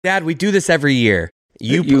Dad, we do this every year.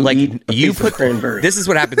 You put cranberry. This is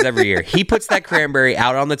what happens every year. He puts that cranberry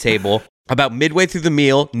out on the table. About midway through the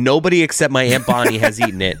meal, nobody except my Aunt Bonnie has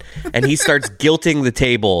eaten it, and he starts guilting the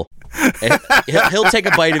table. And he'll take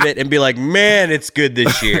a bite of it and be like, "Man, it's good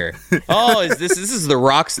this year." Oh, this is the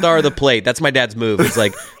rock star of the plate. That's my dad's move. It's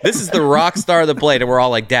like, this is the rock star of the plate, and we're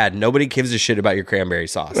all like, "Dad, nobody gives a shit about your cranberry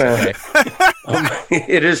sauce." Okay?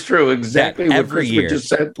 It is true. Exactly Dad, what every Chris year, just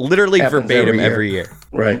said. literally verbatim every year.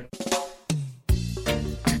 Right.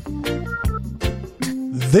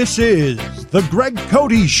 This is the Greg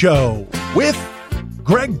Cody Show with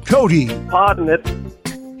Greg Cody. Pardon it.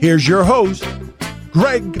 Here's your host,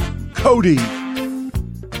 Greg Cody.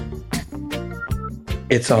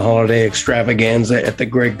 It's a holiday extravaganza at the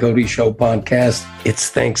Greg Cody Show podcast. It's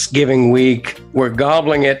Thanksgiving week. We're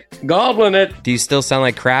gobbling it. Do you still sound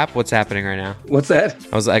like crap? What's happening right now? What's that?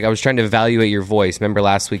 I was trying to evaluate your voice. Remember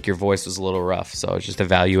last week your voice was a little rough, so I was just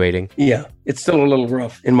evaluating. Yeah, it's still a little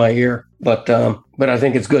rough in my ear, but I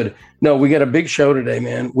think it's good. No, we got a big show today,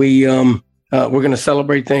 man. We're going to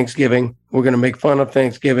celebrate Thanksgiving. We're going to make fun of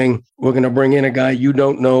Thanksgiving. We're going to bring in a guy you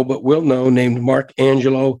don't know, but will know, named Mark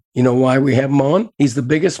Angelo. You know why we have him on? He's the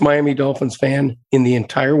biggest Miami Dolphins fan in the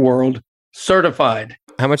entire world, certified.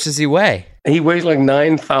 How much does he weigh? He weighs like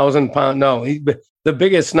 9,000 pounds. No, he's the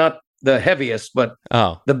biggest, not the heaviest, but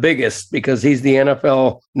the biggest, because he's the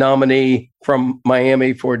NFL nominee from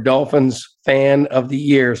Miami for Dolphins Fan of the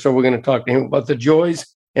Year. So we're going to talk to him about the joys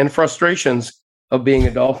and frustrations of being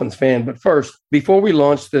a Dolphins fan. But first, before we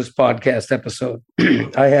launch this podcast episode,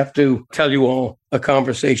 I have to tell you all a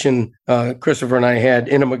conversation Christopher and I had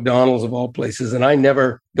in a McDonald's of all places. And I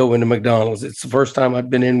never go into McDonald's. It's the first time I've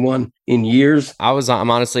been in one in years.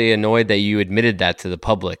 I'm honestly annoyed that you admitted that to the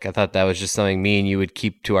public. I thought that was just something me and you would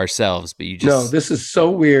keep to ourselves, but you just... No, this is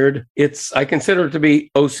so weird. I consider it to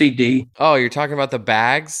be OCD. Oh, you're talking about the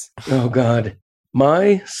bags? Oh, God.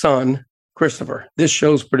 My son, Christopher, this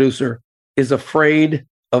show's producer, is afraid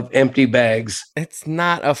of empty bags. It's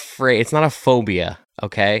not afraid. It's not a phobia,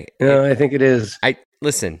 okay? No, I think it is.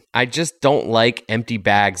 Listen, I just don't like empty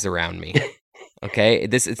bags around me, okay?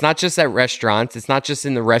 It's not just at restaurants. It's not just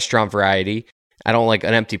in the restaurant variety. I don't like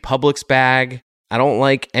an empty Publix bag. I don't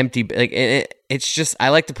like empty, it's just, I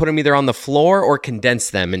like to put them either on the floor or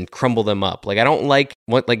condense them and crumble them up. Like, I don't like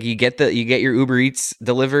you get your Uber Eats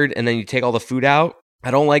delivered and then you take all the food out. I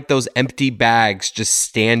don't like those empty bags just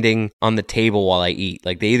standing on the table while I eat.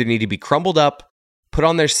 Like, they either need to be crumbled up, put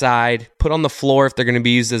on their side, put on the floor if they're going to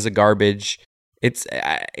be used as a garbage.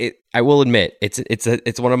 I will admit,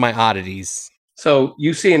 it's one of my oddities. So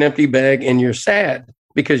you see an empty bag and you're sad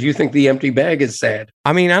because you think the empty bag is sad.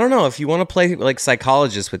 I mean, I don't know. If you want to play like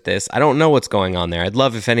psychologist with this, I don't know what's going on there. I'd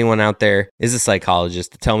love if anyone out there is a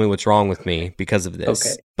psychologist to tell me what's wrong with me because of this.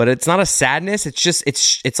 Okay. But it's not a sadness. It's just,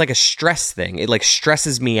 it's like a stress thing. It like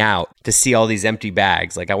stresses me out to see all these empty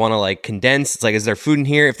bags. Like, I want to like condense. It's like, is there food in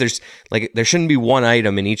here? If there's like, there shouldn't be one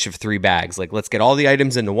item in each of 3 bags. Like, let's get all the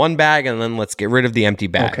items into one bag and then let's get rid of the empty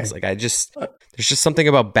bags. Okay. Like, there's just something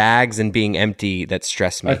about bags and being empty that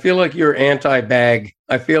stress me. I feel like you're anti-bag.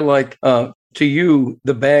 I feel like to you,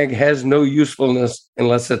 the bag has no usefulness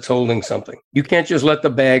unless it's holding something. You can't just let the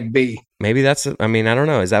bag be. Maybe I don't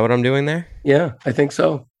know. Is that what I'm doing there? Yeah, I think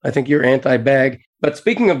so. I think you're anti-bag. But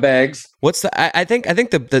speaking of bags, I think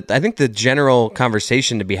the general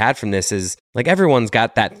conversation to be had from this is like, everyone's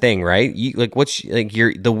got that thing, right?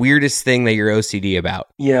 You're the weirdest thing that you're OCD about.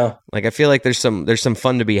 Yeah. Like, I feel like there's some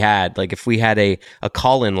fun to be had. Like, if we had a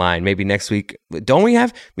call-in line maybe next week, don't we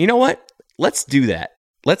have? You know what? Let's do that.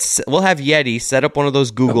 We'll have Yeti set up one of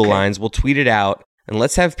those Google lines. We'll tweet it out. And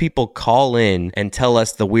let's have people call in and tell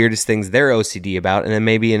us the weirdest things they're OCD about. And then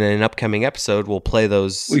maybe in an upcoming episode, we'll play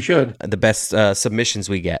those. We should. The best submissions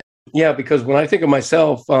we get. Yeah, because when I think of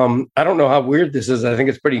myself, I don't know how weird this is. I think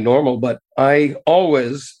it's pretty normal, but I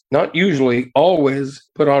always, not usually, always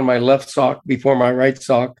put on my left sock before my right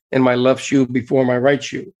sock and my left shoe before my right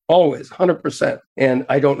shoe. Always, 100%. And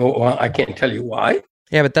I don't know why. I can't tell you why.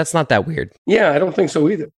 Yeah, but that's not that weird. Yeah, I don't think so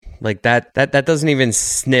either. Like that doesn't even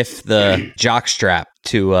sniff the jock strap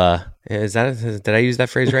to did I use that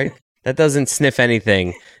phrase right? That doesn't sniff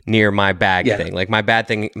anything near my bag thing. Like, my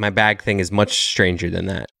bag thing is much stranger than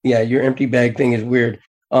that. Yeah, your empty bag thing is weird.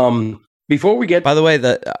 Before we get, by the way,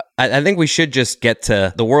 I think we should just get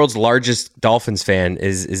to the world's largest Dolphins fan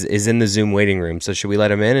is in the Zoom waiting room. So should we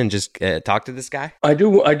let him in and just talk to this guy? I do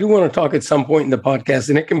want to talk at some point in the podcast,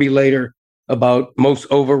 and it can be later, about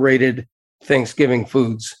most overrated Thanksgiving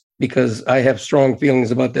foods, because I have strong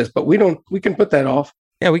feelings about this, but we can put that off.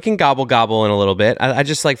 Yeah, we can gobble in a little bit. I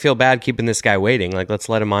just feel bad keeping this guy waiting. Let's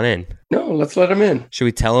let him on in. No, let's let him in. Should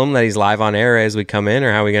we tell him that he's live on air as we come in,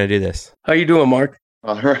 or how are we going to do this? How you doing, Mark?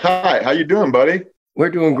 Hi, how you doing, buddy?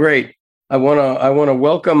 We're doing great. I wanna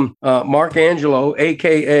welcome Mark Angelo,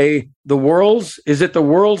 aka the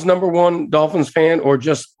world's number one Dolphins fan, or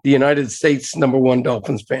just the United States number one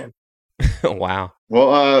Dolphins fan? Wow.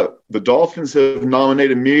 Well, the Dolphins have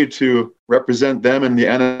nominated me to represent them in the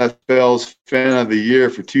NFL's Fan of the Year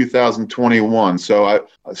for 2021. So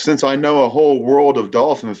since I know a whole world of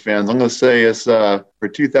Dolphin fans, I'm going to say it's for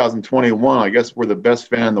 2021, I guess we're the best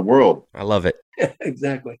fan in the world. I love it.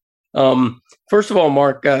 Exactly. First of all,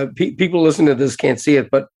 Mark, people listening to this can't see it,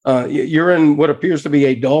 but you're in what appears to be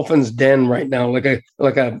a Dolphins den right now, like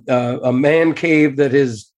a man cave that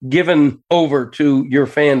is given over to your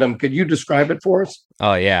fandom. Could you describe it for us?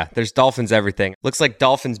 Oh yeah, there's dolphins everything. Looks like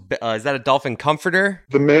dolphins. Is that a dolphin comforter?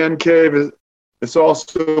 The man cave is. It's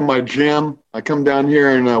also my gym. I come down here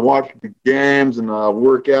and watch the games and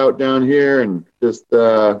work out down here and just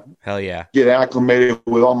hell yeah, get acclimated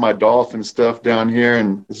with all my Dolphin stuff down here.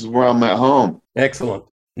 And this is where I'm at home. Excellent.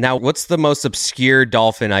 Now, what's the most obscure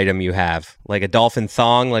Dolphin item you have? Like a Dolphin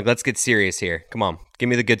thong? Let's get serious here. Come on, give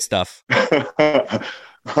me the good stuff.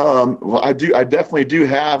 Well, I definitely do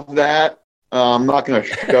have that. I'm not going to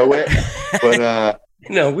show it, but.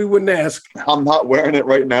 No, we wouldn't ask. I'm not wearing it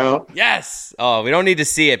right now. Yes. Oh, we don't need to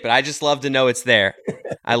see it, but I just love to know it's there.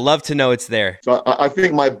 I love to know it's there. So I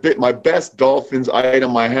think my best Dolphins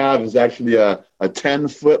item I have is actually a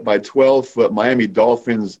 10-foot by 12-foot Miami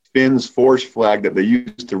Dolphins Fins Force flag that they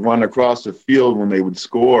used to run across the field when they would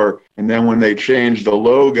score. And then when they changed the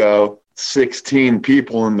logo, 16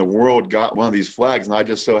 people in the world got one of these flags, and I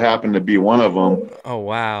just so happened to be one of them. Oh,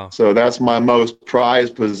 wow. So that's my most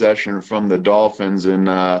prized possession from the Dolphins. And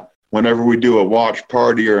whenever we do a watch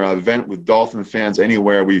party or an event with Dolphin fans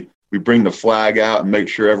anywhere, we bring the flag out and make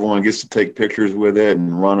sure everyone gets to take pictures with it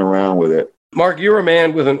and run around with it. Mark, you're a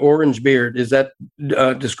man with an orange beard. Is that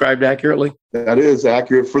described accurately? That is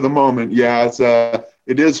accurate for the moment. Yeah,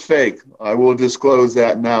 it is fake. I will disclose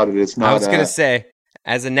that now that it's not. I was going to say,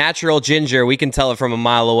 as a natural ginger, we can tell it from a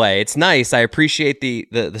mile away. It's nice. I appreciate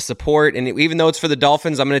the support. And even though it's for the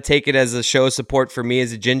Dolphins, I'm going to take it as a show of support for me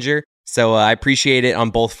as a ginger. So I appreciate it on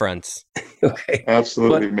both fronts. Okay.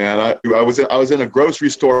 Absolutely, man. I was in a grocery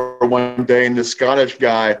store one day, and the Scottish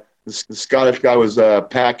guy was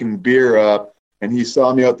packing beer up, and he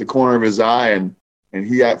saw me out the corner of his eye, and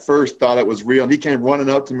he at first thought it was real. And he came running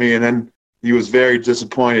up to me, and then he was very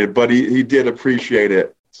disappointed, but he did appreciate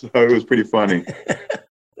it. So it was pretty funny.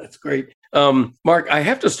 That's great. Mark, I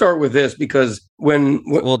have to start with this because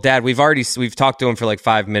well, Dad, we've talked to him for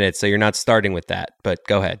 5 minutes, so you're not starting with that, but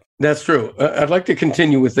go ahead. That's true. I'd like to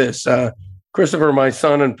continue with this. Christopher, my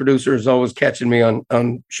son and producer, is always catching me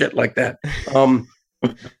on shit like that.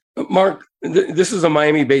 Mark, this is a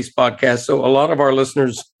Miami-based podcast, so a lot of our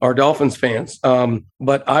listeners are Dolphins fans.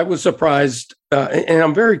 But I was surprised, and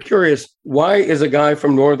I'm very curious, why is a guy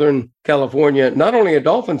from Northern California not only a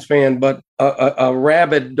Dolphins fan, but a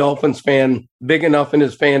rabid Dolphins fan big enough in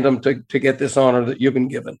his fandom to get this honor that you've been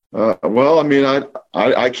given? Well, I mean,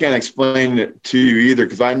 I can't explain it to you either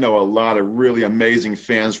because I know a lot of really amazing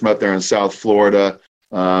fans from out there in South Florida.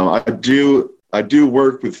 I do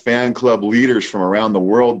work with fan club leaders from around the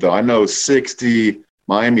world, though. I know 60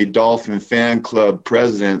 Miami Dolphin fan club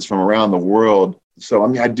presidents from around the world. So, I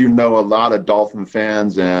mean, I do know a lot of Dolphin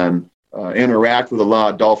fans and interact with a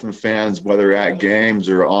lot of Dolphin fans, whether at games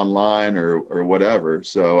or online or whatever.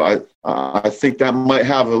 So I think that might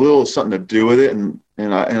have a little something to do with it. And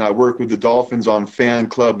I work with the Dolphins on Fan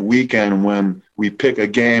Club Weekend when we pick a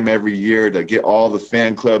game every year to get all the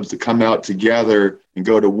fan clubs to come out together and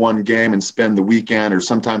go to one game and spend the weekend or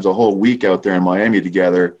sometimes a whole week out there in Miami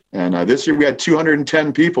together. And this year we had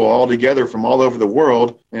 210 people all together from all over the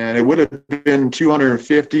world, and it would have been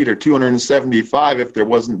 250 to 275 if there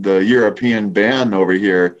wasn't the European ban over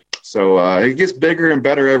here. So it gets bigger and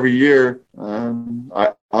better every year.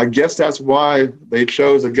 I guess that's why they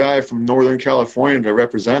chose a guy from Northern California to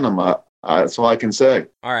represent them. That's all I can say.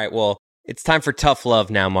 All right, well, it's time for tough love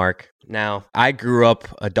now, Mark. Now, I grew up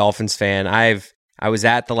a Dolphins fan. I was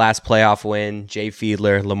at the last playoff win, Jay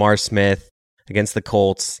Fiedler, Lamar Smith against the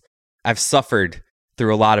Colts. I've suffered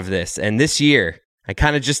through a lot of this. And this year, I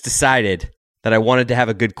kind of just decided that I wanted to have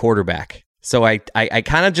a good quarterback. So I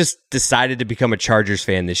kind of just decided to become a Chargers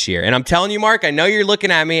fan this year. And I'm telling you, Mark, I know you're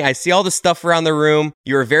looking at me. I see all the stuff around the room.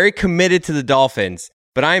 You're very committed to the Dolphins.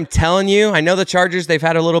 But I am telling you, I know the Chargers, they've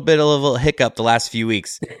had a little bit of a hiccup the last few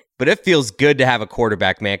weeks. But it feels good to have a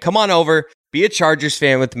quarterback, man. Come on over, be a Chargers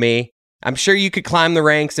fan with me. I'm sure you could climb the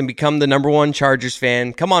ranks and become the number one Chargers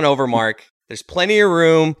fan. Come on over, Mark. There's plenty of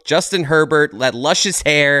room. Justin Herbert, that luscious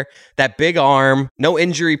hair, that big arm, no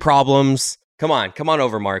injury problems. Come on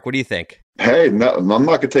over, Mark. What do you think? Hey, no, I'm not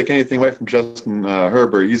going to take anything away from Justin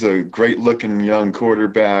Herbert. He's a great-looking young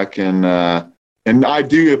quarterback, and I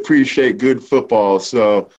do appreciate good football.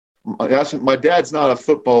 So my dad's not a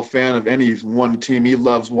football fan of any one team. He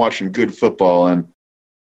loves watching good football,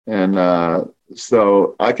 and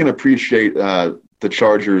so I can appreciate the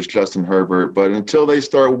Chargers, Justin Herbert. But until they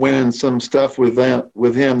start winning some stuff with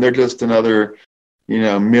him, they're just another,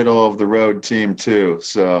 middle-of-the-road team too.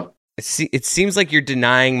 So. It seems like you're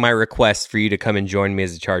denying my request for you to come and join me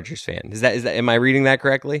as a Chargers fan. Is that? Am I reading that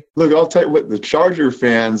correctly? Look, I'll tell you what, the Charger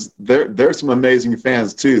fans, they're some amazing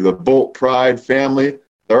fans too. The Bolt Pride family,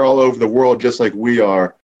 they're all over the world just like we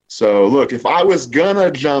are. So look, if I was gonna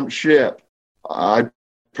jump ship, I'd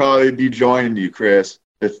probably be joining you, Chris.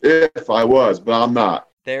 If I was, but I'm not.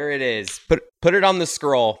 There it is. Put it on the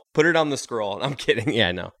scroll. Put it on the scroll. I'm kidding.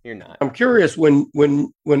 Yeah, no, you're not. I'm curious when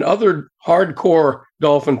other hardcore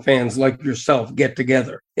Dolphin fans like yourself get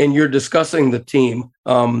together and you're discussing the team,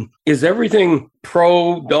 is everything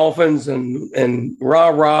pro Dolphins and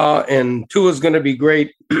rah-rah and Tua's going to be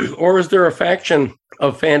great? Or is there a faction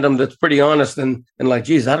of fandom that's pretty honest and like,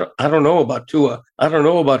 geez, I don't know about Tua. I don't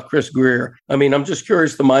know about Chris Greer. I mean, I'm just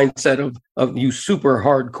curious the mindset of you super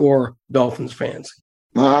hardcore Dolphins fans.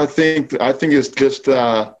 I think it's just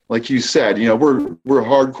like you said, we're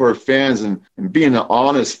hardcore fans, and being an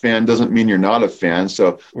honest fan doesn't mean you're not a fan.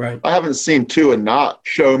 So right. I haven't seen Tua not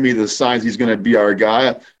show me the signs he's going to be our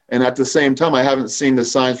guy, and at the same time, I haven't seen the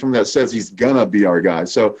signs from that says he's going to be our guy.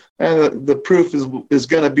 So the proof is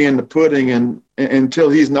going to be in the pudding, and until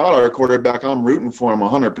he's not our quarterback, I'm rooting for him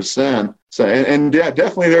 100%. So and yeah,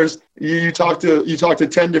 definitely there's you talk to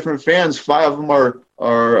 10 different fans, 5 of them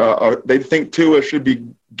are they think Tua should be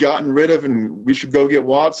gotten rid of and we should go get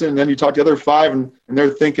Watson. And then you talk to the other 5 and they're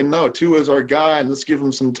thinking, no, Tua's our guy and let's give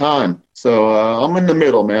him some time. So I'm in the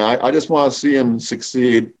middle, man. I just want to see him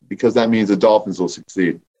succeed because that means the Dolphins will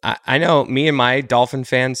succeed. I know me and my Dolphin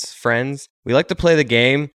fans friends, we like to play the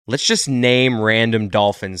game. Let's just name random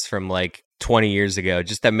Dolphins from like 20 years ago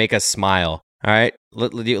just to make us smile. All right.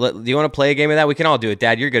 Do you want to play a game of that? We can all do it.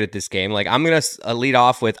 Dad, you're good at this game. Like I'm going to lead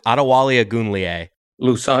off with Adewale Ogunleye.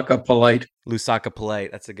 Lusaka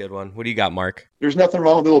Polite. That's a good one. What do you got, Mark? There's nothing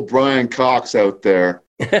wrong with little Brian Cox out there.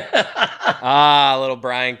 Little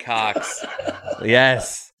Brian Cox.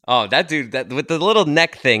 Yes. Oh, that dude, that with the little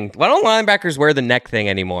neck thing. Why don't linebackers wear the neck thing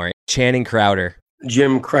anymore? Channing Crowder.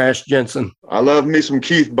 Jim Crash Jensen. I love me some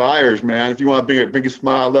Keith Byers, man. If you want to bring a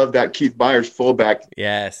smile, I love that Keith Byers fullback.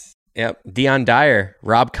 Yes. Yep. Deion Dyer,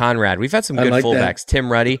 Rob Conrad. We've had some good fullbacks. That. Tim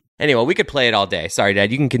Ruddy. Anyway, we could play it all day. Sorry,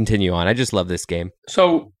 Dad. You can continue on. I just love this game.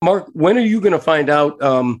 So, Mark, when are you going to find out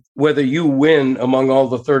whether you win among all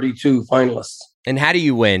the 32 finalists? And how do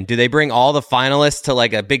you win? Do they bring all the finalists to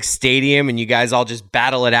like a big stadium and you guys all just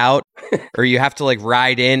battle it out? Or you have to like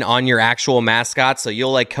ride in on your actual mascot? So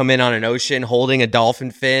you'll like come in on an ocean holding a dolphin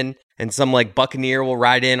fin and some like buccaneer will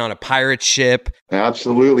ride in on a pirate ship.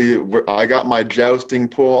 Absolutely. I got my jousting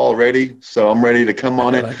pole already, so I'm ready to come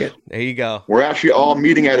on it. There you go. We're actually all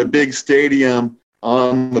meeting at a big stadium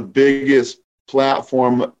on the biggest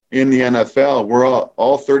platform in the NFL. We're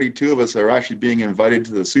all 32 of us are actually being invited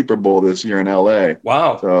to the Super Bowl this year in LA.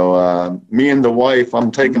 Wow. So me and the wife,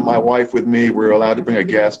 I'm taking my wife with me. We're allowed to bring a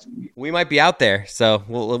guest. We might be out there, so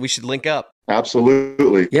we should link up.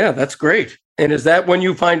 Absolutely. Yeah, that's great. And is that when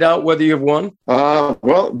you find out whether you've won?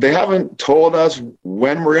 Well, they haven't told us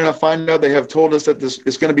when we're going to find out. They have told us that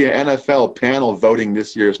it's going to be an NFL panel voting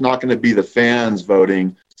this year. It's not going to be the fans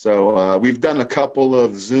voting. So we've done a couple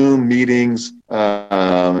of Zoom meetings.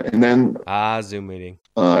 And then Zoom meeting.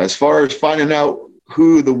 As far as finding out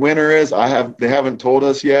who the winner is, they haven't told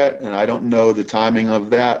us yet. And I don't know the timing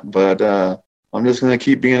of that. But I'm just going to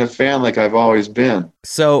keep being a fan like I've always been.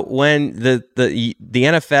 So when the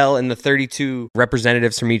NFL and the 32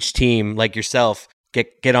 representatives from each team, like yourself,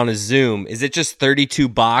 get on a Zoom, is it just 32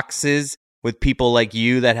 boxes with people like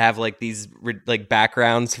you that have like these like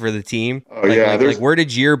backgrounds for the team? Oh, yeah. Like where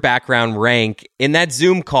did your background rank in that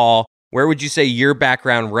Zoom call? Where would you say your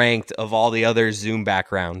background ranked of all the other Zoom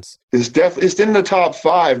backgrounds? It's in the top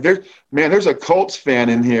 5. There's a Colts fan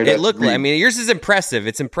in here. Yours is impressive.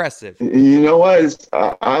 It's impressive. You know what?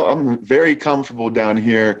 I'm very comfortable down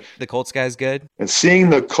here. The Colts guy's good. And seeing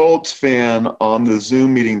the Colts fan on the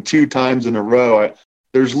Zoom meeting 2 times in a row,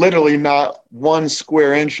 there's literally not 1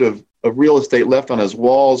 square inch of of real estate left on his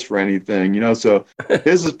walls for anything, so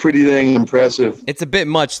this is pretty dang impressive. It's a bit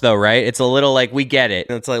much though, right? It's a little like, we get it.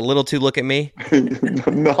 It's like a little too look at me.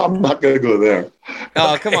 No, I'm not going to go there.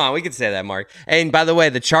 Oh, come on. We can say that, Mark. And by the way,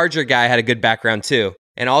 the Charger guy had a good background too.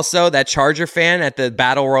 And also, that Charger fan at the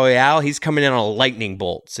Battle Royale, he's coming in on a lightning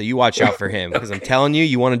bolt. So you watch out for him. Because I'm telling you,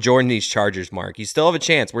 you want to join these Chargers, Mark. You still have a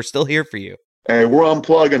chance. We're still here for you. Hey, we're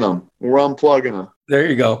unplugging them. There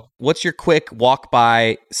you go. What's your quick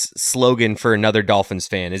walk-by slogan for another Dolphins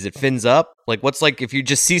fan? Is it fins up? Like, what's like, if you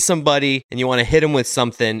just see somebody and you want to hit them with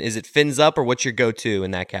something, is it fins up, or what's your go-to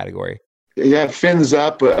in that category? Yeah, fins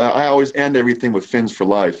up. But I always end everything with fins for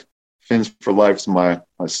life. Fins for life is my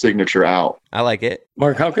signature out. I like it.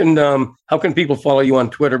 Mark, how can people follow you on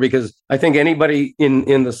Twitter? Because I think anybody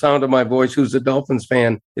in the sound of my voice who's a Dolphins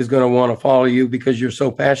fan is going to want to follow you because you're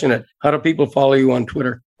so passionate. How do people follow you on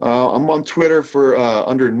Twitter? I'm on Twitter for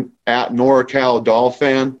under @NorCal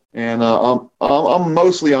Dolphin, and I'm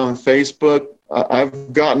mostly on Facebook.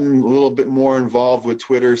 I've gotten a little bit more involved with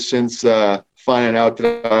Twitter since finding out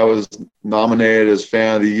that I was nominated as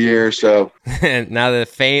Fan of the Year. So now that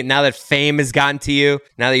fame has gotten to you,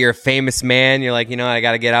 now that you're a famous man, you're like, I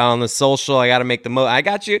got to get out on the social. I got to make the most. I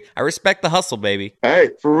got you. I respect the hustle, baby. Hey,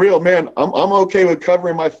 for real, man. I'm okay with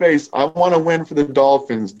covering my face. I want to win for the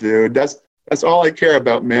Dolphins, dude. That's all I care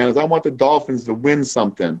about, man. Is I want the Dolphins to win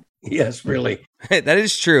something. Yes, really. That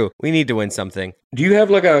is true. We need to win something. Do you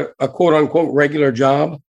have like a quote unquote regular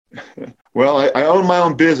job? Well, I own my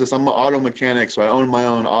own business. I'm an auto mechanic, so I own my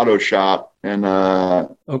own auto shop. And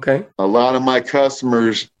okay, a lot of my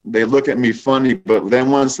customers, they look at me funny, but then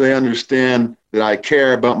once they understand that I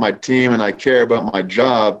care about my team and I care about my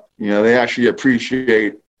job, they actually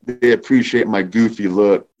appreciate my goofy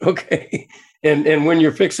look. Okay. And when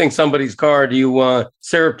you're fixing somebody's car, do you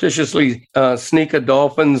surreptitiously sneak a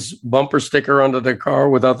Dolphins bumper sticker onto their car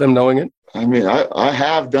without them knowing it? I mean, I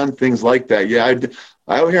have done things like that. Yeah,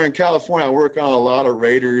 out here in California, I work on a lot of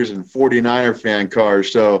Raiders and 49er fan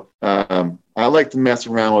cars. So I like to mess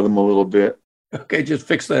around with them a little bit. Okay, just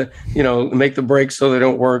fix make the brakes so they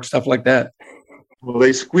don't work, stuff like that. Well,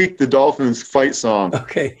 they squeak the Dolphins fight song.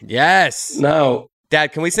 Okay. Yes. Now,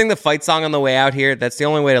 Dad, can we sing the fight song on the way out here? That's the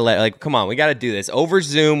only way to come on, we got to do this over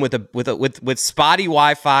Zoom with spotty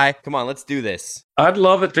Wi-Fi. Come on, let's do this. I'd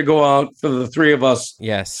love it to go out for the three of us.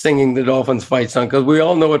 Yes, singing the Dolphins fight song because we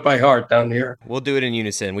all know it by heart down here. We'll do it in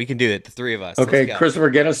unison. We can do it, the three of us. Okay, Christopher,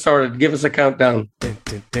 get us started. Give us a countdown. Dun,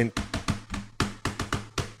 dun, dun.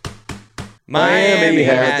 Miami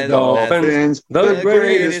has the Dolphins, the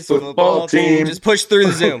greatest football team. Just push through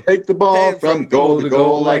the Zoom. Take the ball from goal to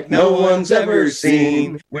goal like no one's ever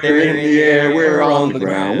seen. We're in the air, we're on the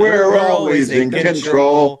ground, we're always in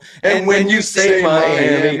control. And when you say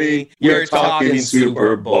Miami, you're talking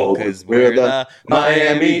Super Bowl, because we're the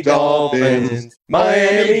Miami Dolphins.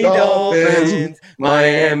 Miami Dolphins.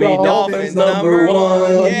 Miami Dolphins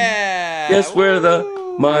 #1. Yeah. Yes, we're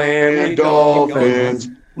the Miami Dolphins.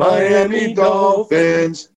 Miami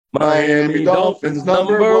Dolphins. Miami Dolphins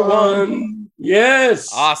 #1. Yes.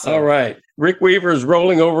 Awesome. All right. Rick Weaver's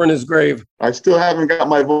rolling over in his grave. I still haven't got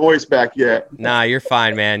my voice back yet. Nah, you're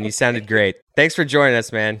fine, man. You sounded great. Thanks for joining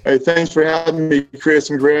us, man. Hey, thanks for having me, Chris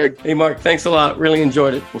and Greg. Hey, Mark, thanks a lot. Really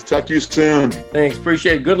enjoyed it. We'll talk to you soon. Thanks.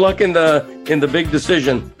 Appreciate it. Good luck in the big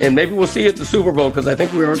decision. And maybe we'll see you at the Super Bowl because I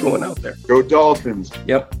think we are going out there. Go Dolphins.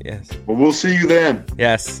 Yep. Yes. Well, we'll see you then.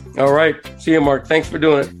 Yes. All right. See you, Mark. Thanks for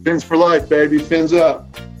doing it. Fins for life, baby. Fins up.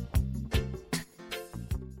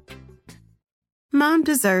 Mom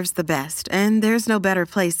deserves the best, and there's no better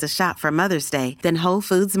place to shop for Mother's Day than Whole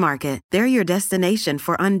Foods Market. They're your destination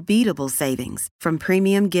for unbeatable savings, from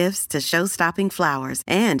premium gifts to show-stopping flowers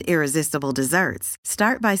and irresistible desserts.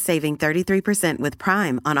 Start by saving 33% with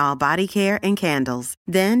Prime on all body care and candles.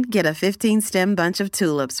 Then get a 15-stem bunch of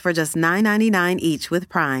tulips for just $9.99 each with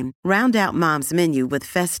Prime. Round out Mom's menu with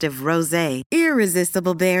festive rosé,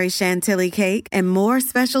 irresistible berry chantilly cake, and more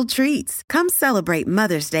special treats. Come celebrate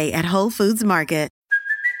Mother's Day at Whole Foods Market.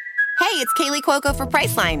 Hey, it's Kaylee Cuoco for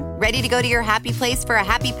Priceline. Ready to go to your happy place for a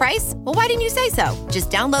happy price? Well, why didn't you say so? Just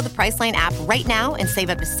download the Priceline app right now and save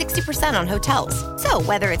up to 60% on hotels. So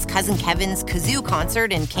whether it's Cousin Kevin's Kazoo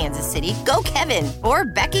Concert in Kansas City, go Kevin, or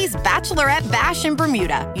Becky's Bachelorette Bash in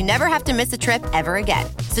Bermuda, you never have to miss a trip ever again.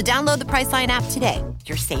 So download the Priceline app today.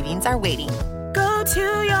 Your savings are waiting. Go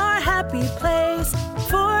to your happy place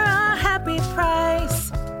for a happy price.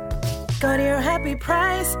 Go to your happy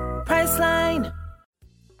price, Priceline.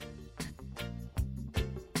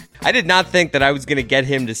 I did not think that I was going to get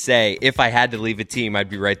him to say, if I had to leave a team,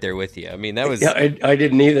 I'd be right there with you. I mean, that was... Yeah, I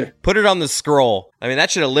didn't either. Put it on the scroll. I mean,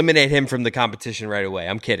 that should eliminate him from the competition right away.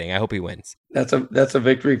 I'm kidding. I hope he wins. That's a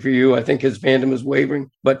victory for you. I think his fandom is wavering,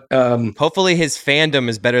 but hopefully his fandom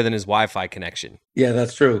is better than his Wi-Fi connection. Yeah,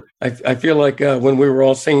 that's true. I feel like when we were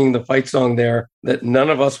all singing the fight song there, that none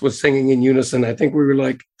of us was singing in unison. I think we were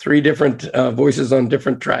like 3 different voices on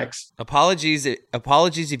different tracks. Apologies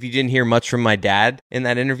if you didn't hear much from my dad in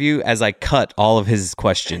that interview, as I cut all of his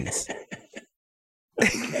questions.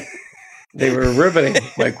 They were riveting,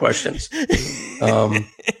 my questions.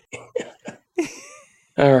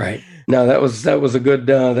 All right. Now that was a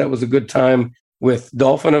good time with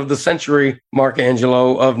Dolphin of the Century, Mark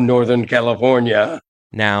Angelo of Northern California.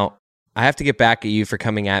 Now, I have to get back at you for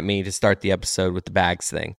coming at me to start the episode with the bags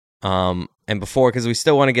thing. And before, because we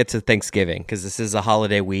still want to get to Thanksgiving, because this is a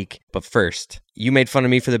holiday week. But first, you made fun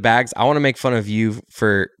of me for the bags. I want to make fun of you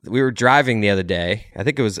for, we were driving the other day. I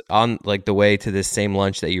think it was on like the way to this same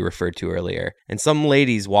lunch that you referred to earlier. And some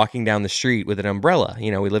lady's walking down the street with an umbrella.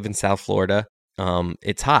 You know, we live in South Florida.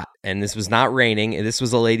 It's hot, and this was not raining, and this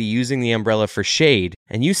was a lady using the umbrella for shade,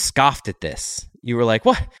 and you scoffed at this. You were like,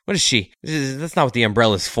 what is she? That's not what the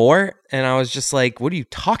umbrella's for. And I was just like, what are you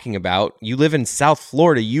talking about? You live in South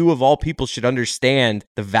Florida. You of all people should understand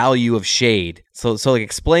the value of shade. So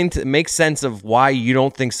like make sense of why you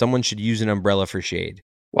don't think someone should use an umbrella for shade.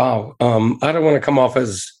 Wow. I don't want to come off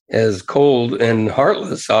as cold and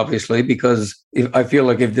heartless, obviously, because I feel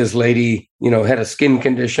like if this lady, had a skin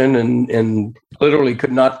condition and literally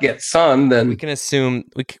could not get sun, then we can assume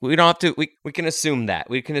we don't have to. We can assume that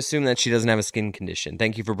she doesn't have a skin condition.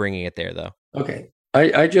 Thank you for bringing it there, though. Okay.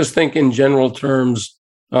 I just think in general terms,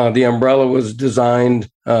 the umbrella was designed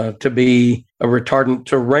to be a retardant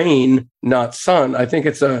to rain, not sun. I think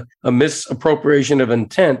it's a misappropriation of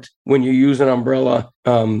intent when you use an umbrella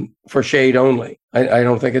for shade only. I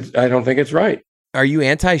don't think it's right. Are you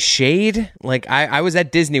anti-shade? Like I was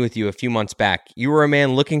at Disney with you a few months back. You were a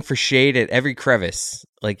man looking for shade at every crevice.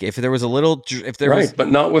 Like if there was a little, was, but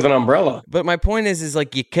not with an umbrella. But my point is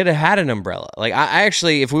like you could have had an umbrella. Like I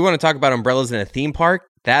actually, if we want to talk about umbrellas in a theme park,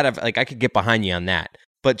 I could get behind you on that.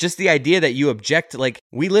 But just the idea that you object, like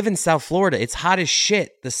we live in South Florida, it's hot as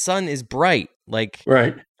shit. The sun is bright. Like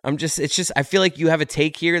right. I feel like you have a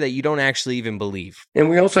take here that you don't actually even believe. And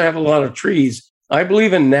we also have a lot of trees. I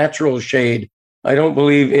believe in natural shade. I don't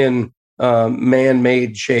believe in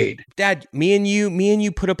man-made shade. Dad, me and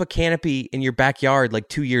you put up a canopy in your backyard like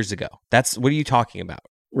 2 years ago. What are you talking about?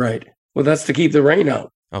 Right. Well, that's to keep the rain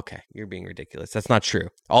out. Okay, you're being ridiculous. That's not true.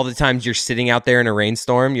 All the times you're sitting out there in a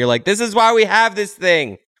rainstorm, you're like, this is why we have this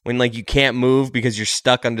thing. When like you can't move because you're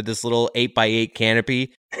stuck under this little 8x8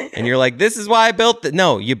 canopy. And you're like, this is why I built it.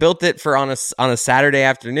 No, you built it for on a Saturday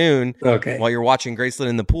afternoon. Okay. While you're watching Graceland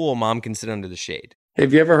in the pool, mom can sit under the shade.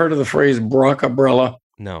 Have you ever heard of the phrase Brock umbrella?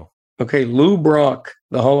 No. Okay, Lou Brock,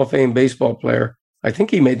 the Hall of Fame baseball player. I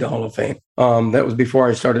think he made the Hall of Fame. That was before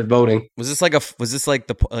I started voting. Was this like a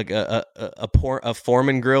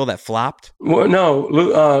Foreman grill that flopped? Well, no.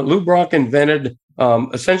 Lou Brock invented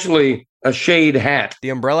essentially a shade hat. The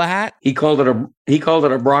umbrella hat? He called it a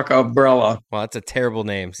Brock umbrella. Well, that's a terrible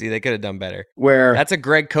name. See, they could have done better. That's a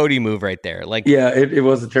Greg Cody move right there. Like, yeah, it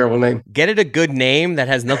was a terrible name. Get it a good name that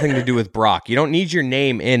has nothing to do with Brock. You don't need your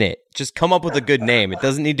name in it. Just come up with a good name. It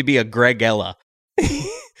doesn't need to be a Gregella.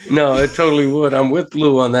 No, it totally would. I'm with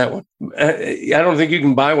Lou on that one. I don't think you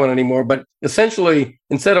can buy one anymore. But essentially,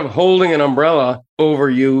 instead of holding an umbrella over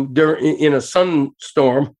you in a sun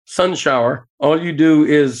shower, all you do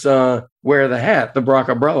is wear the hat, the Brock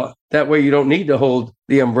umbrella. That way, you don't need to hold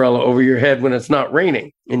the umbrella over your head when it's not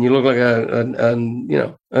raining, and you look like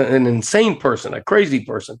an insane person, a crazy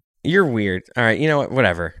person. You're weird. All right, you know what?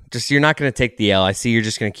 Whatever. Just you're not going to take the L. I see you're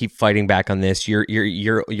just going to keep fighting back on this. You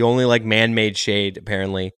only like man-made shade,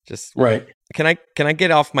 apparently. Just right. Can I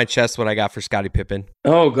get off my chest what I got for Scottie Pippen?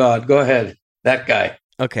 Oh God, go ahead. That guy.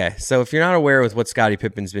 Okay, so if you're not aware with what Scottie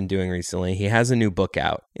Pippen's been doing recently, he has a new book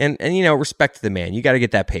out, and respect to the man. You got to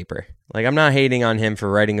get that paper. Like I'm not hating on him for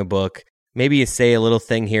writing a book. Maybe you say a little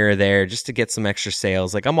thing here or there just to get some extra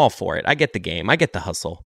sales. Like I'm all for it. I get the game. I get the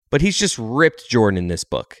hustle. But he's just ripped Jordan in this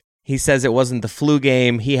book. He says it wasn't the flu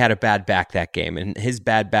game. He had a bad back that game, and his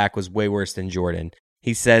bad back was way worse than Jordan.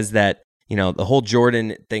 He says that, the whole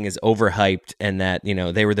Jordan thing is overhyped and that,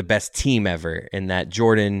 they were the best team ever and that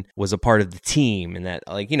Jordan was a part of the team and that,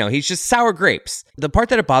 he's just sour grapes. The part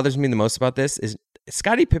that bothers me the most about this is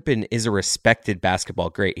Scottie Pippen is a respected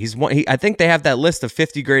basketball great. I think they have that list of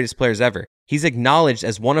 50 greatest players ever. He's acknowledged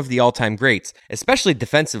as one of the all-time greats, especially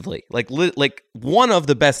defensively, like one of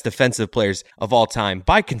the best defensive players of all time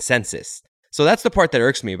by consensus. So that's the part that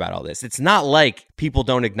irks me about all this. It's not like people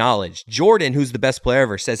don't acknowledge Jordan, who's the best player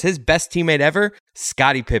ever, says his best teammate ever,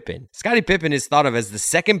 Scottie Pippen. Scottie Pippen is thought of as the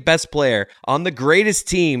second best player on the greatest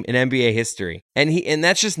team in NBA history. And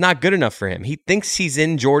that's just not good enough for him. He thinks he's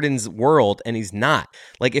in Jordan's world and he's not.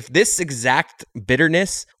 Like if this exact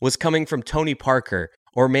bitterness was coming from Tony Parker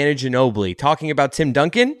or Manu Ginobili talking about Tim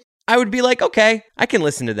Duncan, I would be like, okay, I can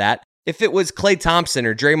listen to that. If it was Klay Thompson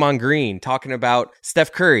or Draymond Green talking about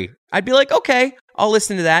Steph Curry, I'd be like, okay, I'll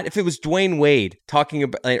listen to that. If it was Dwayne Wade talking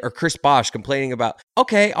about, or Chris Bosh complaining about,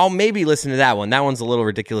 okay, I'll maybe listen to that one. That one's a little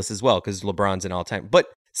ridiculous as well because LeBron's an all-time. But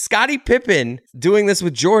Scottie Pippen doing this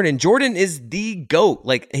with Jordan. Jordan is the GOAT.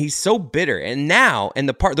 Like, he's so bitter. And now,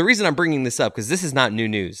 the reason I'm bringing this up, because this is not new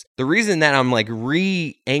news. The reason that I'm like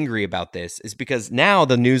angry about this is because now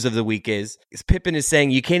the news of the week is Pippen is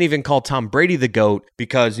saying you can't even call Tom Brady the GOAT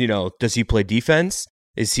because, does he play defense?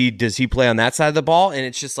 Does he play on that side of the ball? And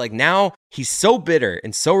it's just like now he's so bitter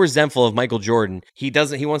and so resentful of Michael Jordan. He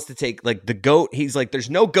wants to take like the GOAT. He's like, there's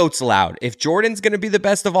no GOATs allowed. If Jordan's going to be the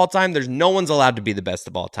best of all time, there's no one's allowed to be the best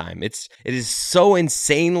of all time. It is so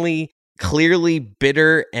insanely, clearly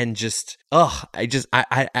bitter and just,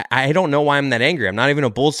 I don't know why I'm that angry. I'm not even a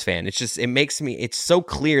Bulls fan. It's so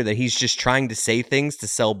clear that he's just trying to say things to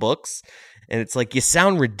sell books. And it's like, you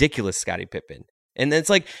sound ridiculous, Scottie Pippen. And it's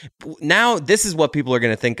like, now this is what people are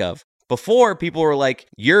going to think of. Before, people were like,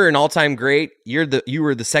 you're an all-time great. You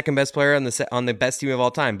were the second best player on the best team of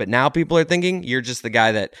all time. But now people are thinking you're just the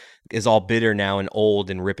guy that is all bitter now and old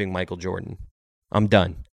and ripping Michael Jordan. I'm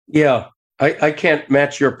done. Yeah, I can't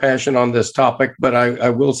match your passion on this topic, but I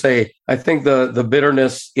will say I think the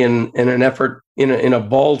bitterness in an effort, in a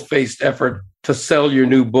bald-faced effort to sell your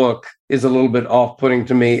new book is a little bit off-putting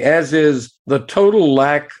to me, as is the total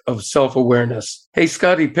lack of self-awareness. Hey,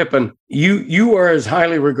 Scottie Pippen, you are as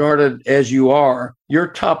highly regarded as you are. You're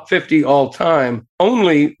top 50 all time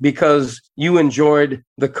only because you enjoyed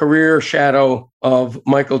the career shadow of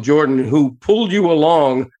Michael Jordan, who pulled you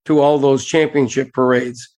along to all those championship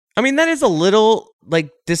parades. I mean, that is a little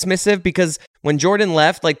like dismissive because when Jordan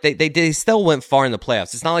left, like they still went far in the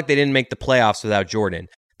playoffs. It's not like they didn't make the playoffs without Jordan.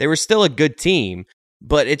 They were still a good team,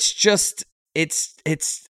 but it's just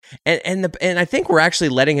and I think we're actually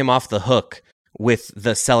letting him off the hook with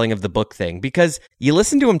the selling of the book thing because you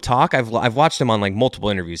listen to him talk. I've watched him on like multiple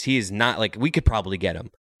interviews. He is not like, we could probably get him.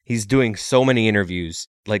 He's doing so many interviews,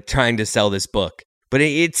 like trying to sell this book, but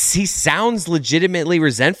he sounds legitimately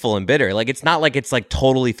resentful and bitter. Like it's not like it's like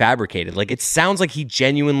totally fabricated. Like it sounds like he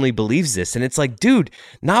genuinely believes this. And it's like, dude,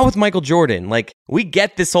 not with Michael Jordan. Like we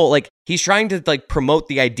get this whole, like he's trying to like promote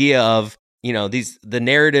the idea of, the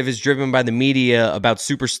narrative is driven by the media about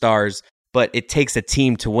superstars, but it takes a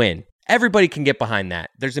team to win. Everybody can get behind that.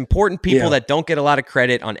 There's important people that don't get a lot of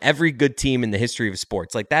credit on every good team in the history of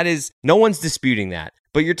sports. Like that is, no one's disputing that.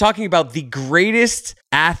 But you're talking about the greatest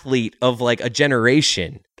athlete of like a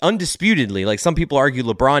generation, undisputedly. Like some people argue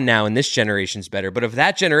LeBron now in this generation's better, but of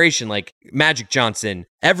that generation, like Magic Johnson,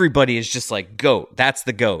 everybody is just like GOAT. That's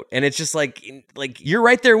the GOAT. And it's just like you're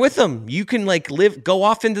right there with him. You can like go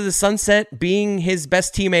off into the sunset being his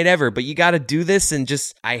best teammate ever, but you got to do this and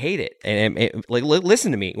just, I hate it. And like,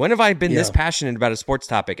 listen to me. When have I been this passionate about a sports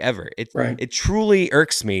topic ever? It truly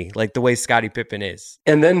irks me, like the way Scottie Pippen is.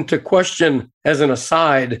 And then to question, as an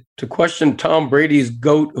aside, to question Tom Brady's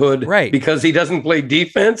GOAThood because he doesn't play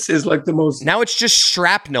defense is like the most... Now it's just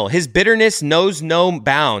shrapnel. His bitterness knows no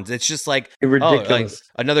bounds. It's just like, ridiculous.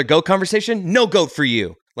 Another GOAT conversation? No GOAT for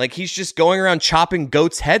you. Like he's just going around chopping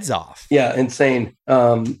goats' heads off. Yeah, insane.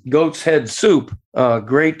 Goat's Head Soup,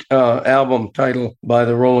 great album title by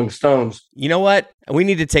the Rolling Stones. You know what? We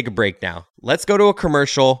need to take a break now. Let's go to a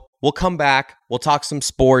commercial. We'll come back. We'll talk some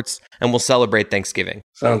sports, and we'll celebrate Thanksgiving.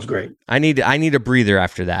 Sounds great. I need a breather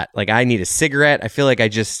after that. Like I need a cigarette. I feel like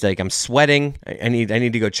I'm sweating. I need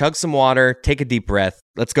to go chug some water, take a deep breath.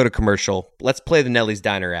 Let's go to commercial. Let's play the Nellie's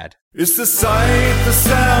Diner ad. It's the sight, the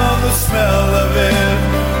sound, the smell of it,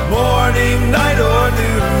 morning, night, or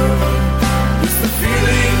noon. It's the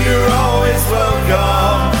feeling you're always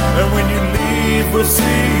welcome, and when you leave, we'll see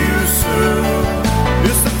you soon.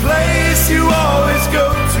 It's the place you always go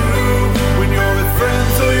to when you're with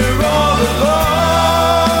friends or you're all alone.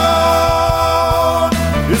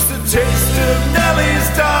 It's the taste of Nellie's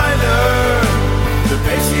Diner that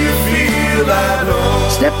makes you feel at home.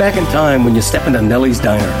 Step back in time when you step into Nellie's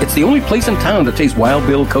Diner. It's the only place in town to taste Wild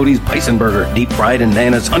Bill Cody's Bison Burger, deep fried in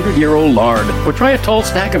Nana's 100-year-old lard. Or try a tall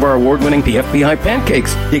stack of our award-winning PFBI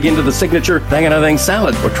pancakes. Dig into the signature Thang-a-na-thang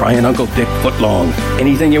salad. Or try an Uncle Dick footlong.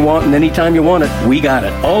 Anything you want and anytime you want it, we got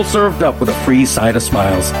it. All served up with a free side of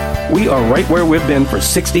smiles. We are right where we've been for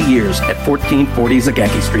 60 years at 1440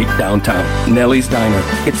 Zagacki Street, downtown. Nellie's Diner.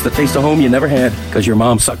 It's the taste of home you never had because your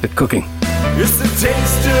mom sucked at cooking. It's the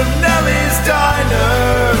taste of Nellie's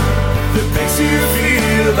Diner that makes you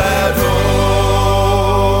feel at home.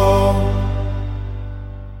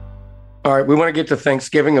 All right, we want to get to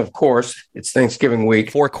Thanksgiving, of course. It's Thanksgiving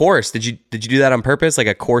week. 4-course. Did you do that on purpose? Like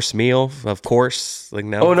a course meal, of course? Like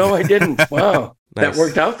no. Oh no, I didn't. Wow. Nice. That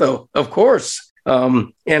worked out though, of course.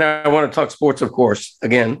 And I want to talk sports, of course,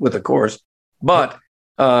 again with a course. But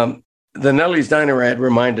the Nellie's Diner ad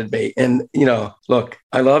reminded me. And, look,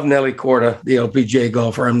 I love Nelly Korda, the LPGA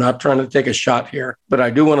golfer. I'm not trying to take a shot here, but I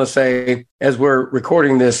do want to say, as we're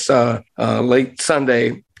recording this late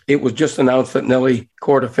Sunday, it was just announced that Nelly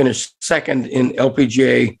Korda finished second in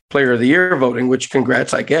LPGA Player of the Year voting, which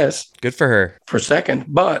congrats, I guess. Good for her. For second.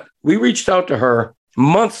 But we reached out to her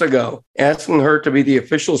months ago, asking her to be the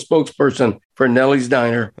official spokesperson for Nellie's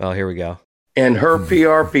Diner. Oh, here we go. And her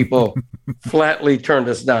PR people flatly turned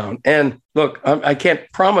us down. And look, I can't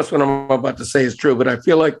promise what I'm about to say is true, but I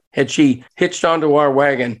feel like had she hitched onto our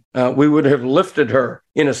wagon, we would have lifted her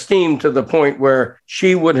in esteem to the point where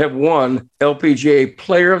she would have won LPGA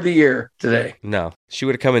Player of the Year today. No, she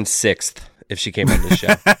would have come in 6th if she came on the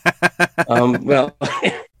show. Well,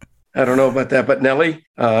 I don't know about that, but Nelly,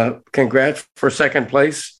 congrats for second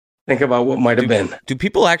place. Think about what might have been. Do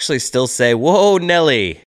people actually still say, "Whoa,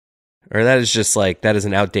 Nelly"? Or that is just that is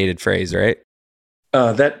an outdated phrase, right?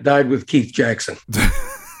 That died with Keith Jackson,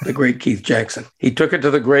 the great Keith Jackson. He took it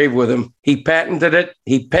to the grave with him. He patented it.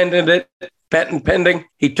 He pended it. Patent pending.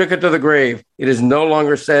 He took it to the grave. It is no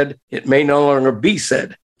longer said. It may no longer be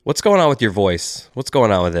said. What's going on with your voice? What's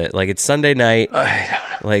going on with it? Like, it's Sunday night.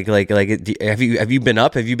 Have you been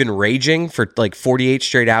up? Have you been raging for 48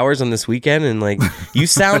 straight hours on this weekend? And you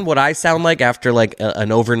sound what I sound like after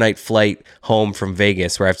an overnight flight home from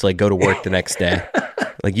Vegas where I have to go to work the next day.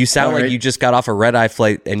 You sound like you just got off a red-eye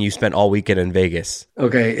flight and you spent all weekend in Vegas.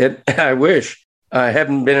 Okay, I wish. I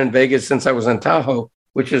haven't been in Vegas since I was in Tahoe,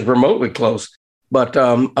 which is remotely close. But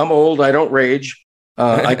I'm old. I don't rage.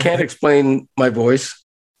 I can't explain my voice.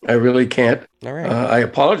 I really can't. All right. I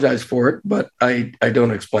apologize for it, but I don't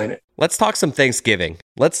explain it. Let's talk some Thanksgiving.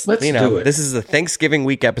 Let's do it. This is a Thanksgiving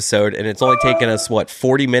week episode, and it's only taken us,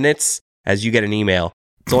 40 minutes as you get an email.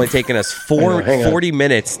 It's only taken us 40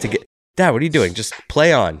 minutes to get... Dad, what are you doing? Just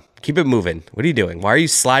play on. Keep it moving. What are you doing? Why are you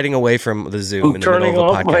sliding away from the Zoom in the middle of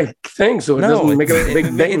the podcast? Turning off my thing so it doesn't make a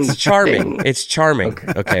big bang. It's charming. It's charming.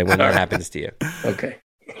 Okay, when that happens to you. Okay.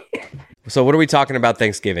 So what are we talking about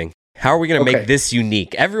Thanksgiving? How are we going to make this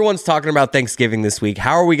unique? Everyone's talking about Thanksgiving this week.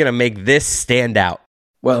 How are we going to make this stand out?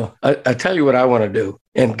 Well, I tell you what I want to do.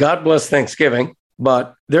 And God bless Thanksgiving,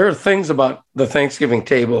 but there are things about the Thanksgiving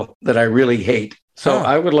table that I really hate. So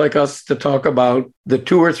I would like us to talk about the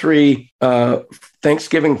 2 or 3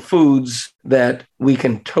 Thanksgiving foods that we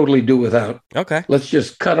can totally do without. Okay. Let's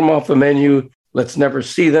just cut them off the menu. Let's never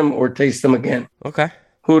see them or taste them again. Okay.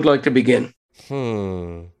 Who would like to begin?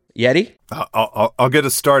 Yeti? I'll get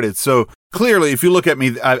us started. So clearly, if you look at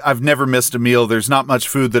me, I've never missed a meal. There's not much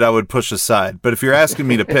food that I would push aside. But if you're asking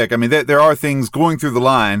me to pick, there are things going through the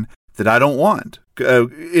line that I don't want.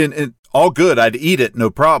 All good, I'd eat it, no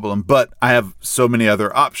problem. But I have so many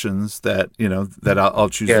other options that I'll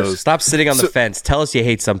choose those. Stop sitting on the fence. Tell us you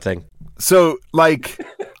hate something. So,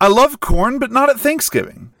 I love corn, but not at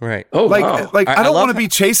Thanksgiving. Right. Oh, wow. I don't want to be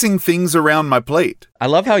chasing things around my plate. I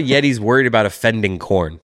love how Yeti's worried about offending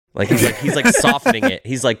corn. He's softening it.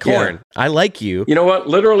 He's like, corn, yeah. I like you. You know what?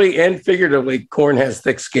 Literally and figuratively, corn has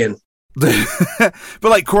thick skin.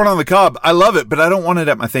 But corn on the cob, I love it, but I don't want it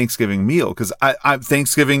at my Thanksgiving meal because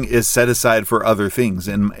Thanksgiving is set aside for other things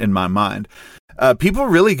in my mind. People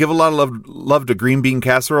really give a lot of love to green bean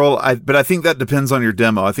casserole, but I think that depends on your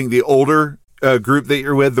demo. I think the older group that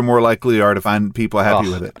you're with, the more likely you are to find people happy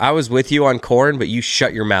with it. I was with you on corn, but you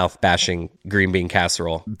shut your mouth bashing green bean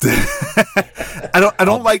casserole. I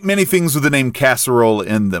don't like many things with the name casserole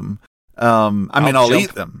in them. I'll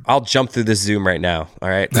eat them. I'll jump through this Zoom right now. All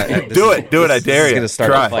right. Do it. I dare you. Going to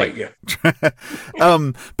start a fight.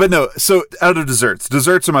 But no, so out of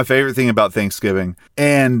desserts are my favorite thing about Thanksgiving.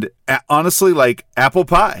 And honestly, apple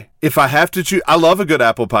pie. If I have to choose, I love a good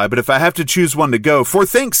apple pie, but if I have to choose one to go for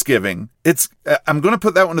Thanksgiving, I'm going to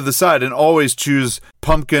put that one to the side and always choose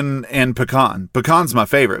pumpkin and pecan. Pecan's my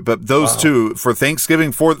favorite, but those two for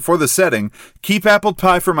Thanksgiving, for the setting, keep apple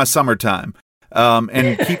pie for my summertime.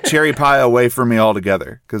 And keep cherry pie away from me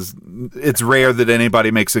altogether because it's rare that anybody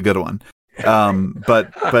makes a good one.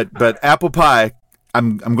 But apple pie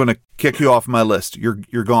I'm going to kick you off my list.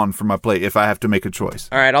 You're gone from my plate if I have to make a choice.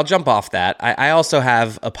 All right, I'll jump off that. I also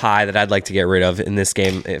have a pie that I'd like to get rid of in this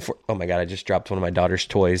game. Oh my God, I just dropped one of my daughter's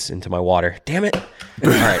toys into my water. Damn it. All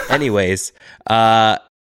right, anyways,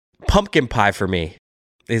 pumpkin pie for me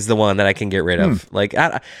is the one that I can get rid of. Like,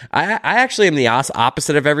 I actually am the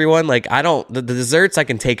opposite of everyone. Like, the desserts I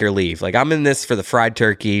can take or leave. Like, I'm in this for the fried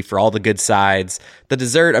turkey, for all the good sides. The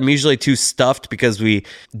dessert, I'm usually too stuffed because we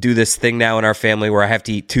do this thing now in our family where I have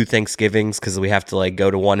to eat 2 Thanksgivings because we have to like go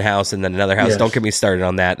to one house and then another house. Yes. Don't get me started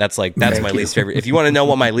on that. That's my least favorite. If you want to know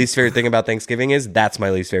what my least favorite thing about Thanksgiving is, that's my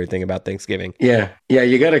least favorite thing about Thanksgiving. Yeah.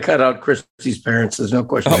 You got to cut out Christy's parents. There's no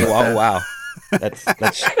question about that. Wow. That's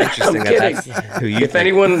interesting. I'm kidding. That's who you if think.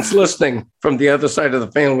 Anyone's listening from the other side of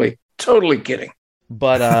the family, totally kidding.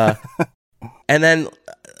 But and then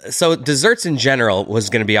so desserts in general was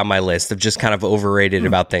going to be on my list of just kind of overrated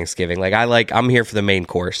about Thanksgiving. Like I'm here for the main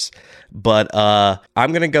course, but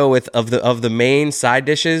I'm going to go with of the main side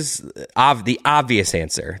dishes. The obvious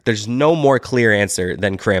answer. There's no more clear answer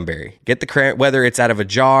than cranberry. Get the whether it's out of a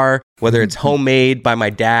jar, whether it's homemade by my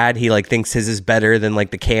dad. He like thinks his is better than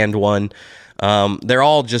like the canned one. They're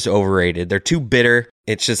all just overrated. They're too bitter.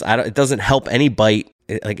 It's just it doesn't help any bite.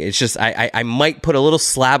 It's just I might put a little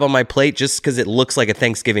slab on my plate just because it looks like a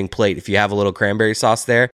Thanksgiving plate if you have a little cranberry sauce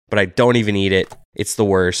there, but I don't even eat it. It's the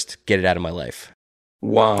worst. Get it out of my life.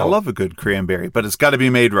 Wow. I love a good cranberry, but it's got to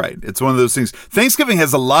be made right. It's one of those things. Thanksgiving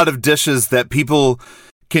has a lot of dishes that people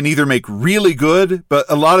can either make really good, but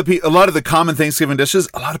a lot of the common Thanksgiving dishes,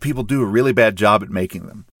 a lot of people do a really bad job at making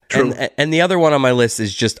them. And the other one on my list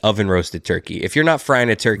is just oven roasted turkey. If you're not frying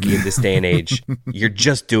a turkey in this day and age, you're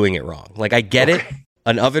just doing it wrong. Like, I get it.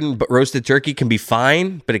 An oven roasted turkey can be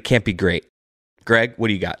fine, but it can't be great. Greg, what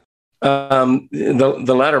do you got?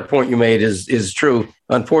 The latter point you made is true,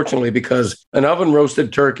 unfortunately, because an oven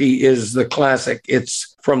roasted turkey is the classic.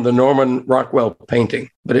 It's from the Norman Rockwell painting.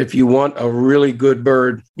 But if you want a really good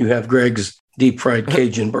bird, you have Greg's deep fried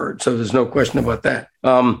Cajun bird. So there's no question about that.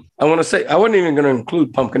 I want to say I wasn't even going to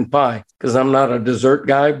include pumpkin pie because I'm not a dessert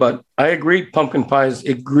guy, but I agree pumpkin pie is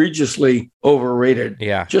egregiously overrated.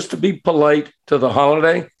 Yeah. Just to be polite to the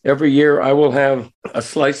holiday, every year I will have a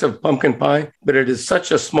slice of pumpkin pie, but it is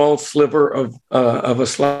such a small sliver of a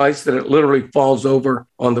slice that it literally falls over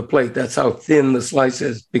on the plate. That's how thin the slice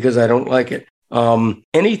is because I don't like it.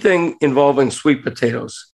 Anything involving sweet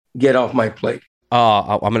potatoes, get off my plate.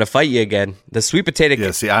 Oh, I'm going to fight you again. The sweet potato.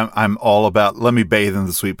 Yeah, see, I'm all about, let me bathe in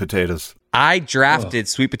the sweet potatoes. I drafted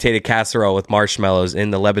sweet potato casserole with marshmallows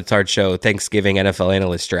in the Le Batard Show Thanksgiving NFL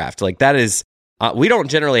analyst draft. Like, that is, we don't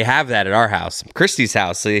generally have that at our house. Christy's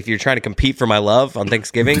house. So if you're trying to compete for my love on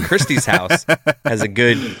Thanksgiving, Christy's house has a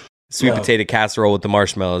good sweet potato casserole with the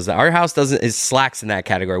marshmallows. Our house is slacks in that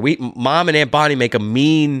category. Mom and Aunt Bonnie make a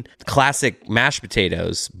mean classic mashed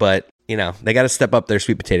potatoes, but they got to step up their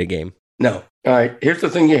sweet potato game. No. All right. Here's the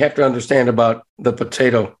thing you have to understand about the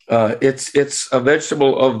potato. It's a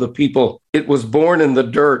vegetable of the people. It was born in the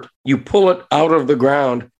dirt. You pull it out of the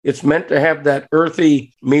ground. It's meant to have that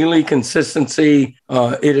earthy, mealy consistency.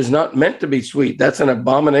 It is not meant to be sweet. That's an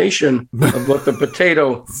abomination of what the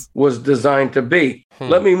potato was designed to be.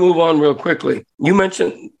 Let me move on real quickly.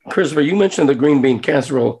 Christopher, you mentioned the green bean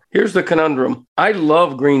casserole. Here's the conundrum. I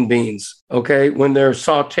love green beans, okay? When they're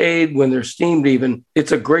sautéed, when they're steamed even,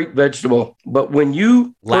 it's a great vegetable. But when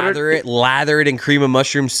you lather it in cream of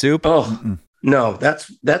mushroom soup. Oh, no, that's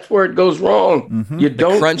where it goes wrong. Mm-hmm. You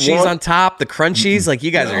don't the crunchies on top, the crunchies. Like, you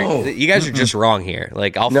guys are just wrong here.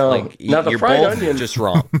 Like, now the you're fried both onion, just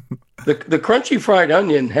wrong. The crunchy fried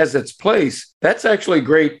onion has its place. That's actually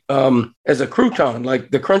great as a crouton. Like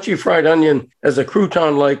the crunchy fried onion as a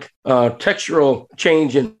crouton-like textural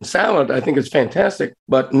change in salad, I think it's fantastic,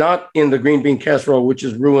 but not in the green bean casserole, which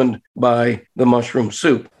is ruined by the mushroom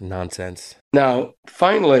soup. Nonsense. Now,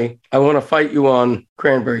 finally, I want to fight you on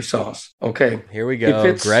cranberry sauce. Okay. Here we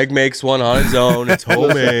go. Greg makes one on his own. It's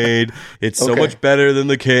homemade. It's so much better than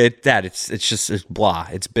the kid. It's blah.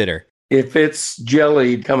 It's bitter. If it's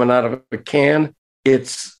jellied coming out of a can,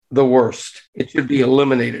 it's the worst. It should be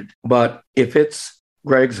eliminated. But if it's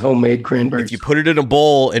Greg's homemade cranberry, if you put it in a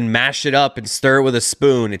bowl and mash it up and stir it with a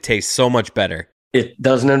spoon, it tastes so much better. It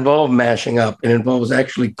doesn't involve mashing up. It involves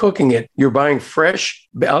actually cooking it. You're buying fresh.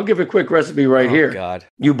 I'll give a quick recipe right here. God.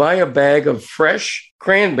 You buy a bag of fresh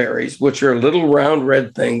cranberries, which are little round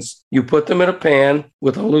red things. You put them in a pan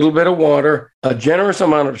with a little bit of water, a generous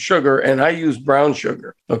amount of sugar, and I use brown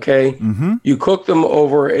sugar. Okay. Mm-hmm. You cook them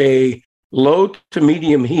over a low to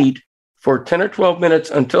medium heat for 10 or 12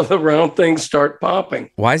 minutes until the round things start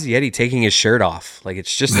popping. Why is Yeti taking his shirt off? Like,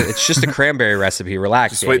 it's just a cranberry recipe.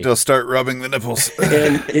 Relax. Just wait till I start rubbing the nipples.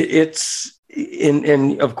 And it's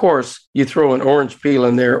and of course, you throw an orange peel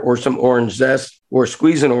in there or some orange zest or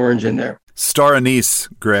squeeze an orange in there. Star anise,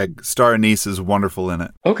 Greg. Star anise is wonderful in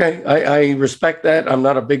it. Okay, I respect that. I'm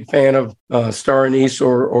not a big fan of star anise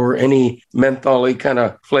or any menthol-y kind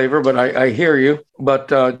of flavor, but I hear you. But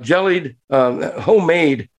jellied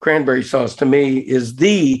homemade cranberry sauce to me is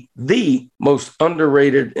the most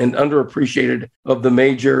underrated and underappreciated of the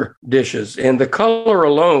major dishes. And the color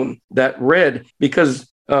alone, that red, because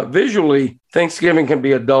visually, Thanksgiving can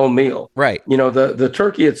be a dull meal. Right. You know, the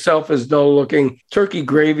turkey itself is dull looking. Turkey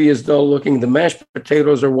gravy is dull looking. The mashed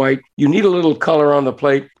potatoes are white. You need a little color on the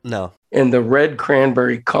plate. No. And the red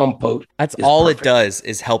cranberry compote. That's all perfect. It does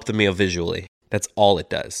is help the meal visually. That's all it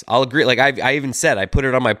does. I'll agree. Like I even said, I put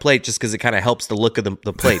it on my plate just because it kind of helps the look of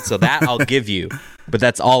the plate. So that I'll give you. But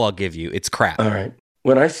that's all I'll give you. It's crap. All right.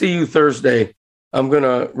 When I see you Thursday, I'm going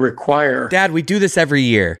to require... Dad, we do this every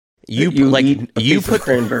year. You put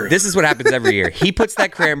cranberry. This is what happens every year. He puts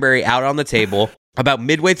that cranberry out on the table. About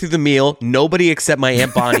midway through the meal, nobody except my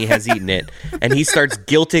Aunt Bonnie has eaten it, and he starts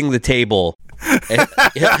guilting the table. And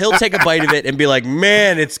he'll take a bite of it and be like,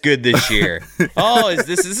 "Man, it's good this year." Oh,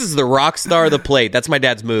 this is the rock star of the plate. That's my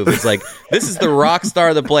dad's move. It's like, this is the rock star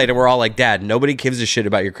of the plate, and we're all like, "Dad, nobody gives a shit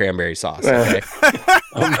about your cranberry sauce." Okay?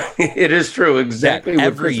 It is true. Exactly what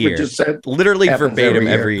every year. Just said. Literally verbatim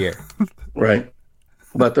every year. Right.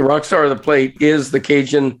 But the rock star of the plate is the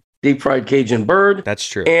Cajun, deep fried Cajun bird. That's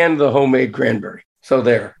true. And the homemade cranberry. So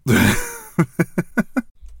there.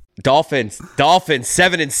 Dolphins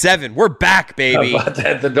 7-7. We're back, baby. How about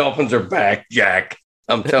that? The Dolphins are back, Jack.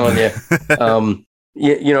 I'm telling you.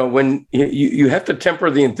 You know, when you have to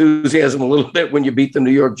temper the enthusiasm a little bit when you beat the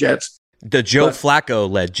New York Jets. The Joe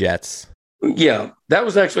Flacco-led Jets. Yeah, that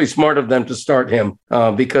was actually smart of them to start him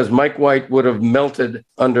because Mike White would have melted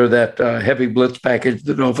under that heavy blitz package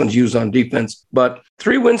the Dolphins use on defense. But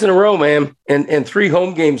 3 wins in a row, man, and 3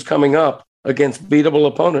 home games coming up against beatable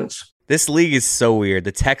opponents. This league is so weird.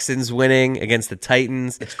 The Texans winning against the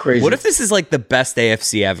Titans. It's crazy. What if this is like the best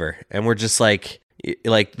AFC ever? And we're just like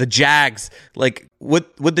the Jags, like would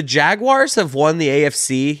the Jaguars have won the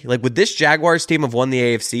AFC? Like would this Jaguars team have won the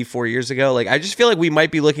AFC 4 years ago? Like I just feel like we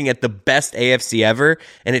might be looking at the best AFC ever,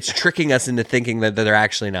 and it's tricking us into thinking that they're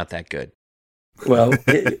actually not that good. Well,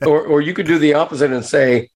 or you could do the opposite and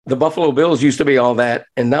say the Buffalo Bills used to be all that,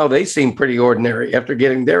 and now they seem pretty ordinary after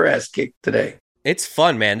getting their ass kicked today. It's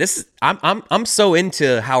fun, man. This is I'm so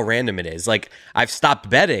into how random it is. Like I've stopped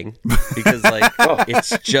betting because like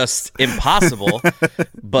it's just impossible.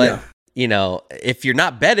 But you know, if you're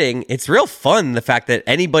not betting, it's real fun. The fact that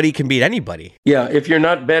anybody can beat anybody. Yeah, if you're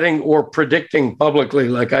not betting or predicting publicly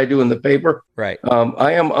like I do in the paper, right?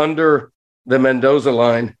 I am under the Mendoza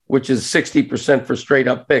line, which is 60% for straight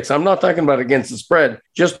up picks. I'm not talking about against the spread,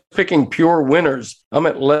 just picking pure winners. I'm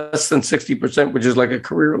at less than 60%, which is like a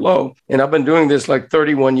career low. And I've been doing this like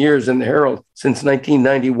 31 years in the Herald since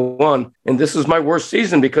 1991. And this is my worst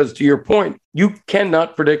season because, to your point, you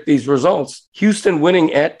cannot predict these results. Houston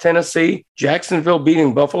winning at Tennessee, Jacksonville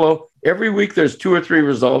beating Buffalo. Every week there's 2 or 3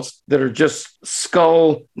 results that are just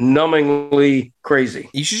skull-numbingly crazy.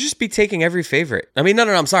 You should just be taking every favorite. I mean,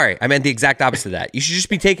 no, I'm sorry. I meant the exact opposite of that. You should just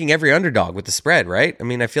be taking every underdog with the spread, right? I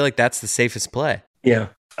mean, I feel like that's the safest play. Yeah.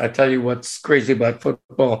 I tell you what's crazy about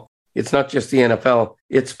football. It's not just the NFL.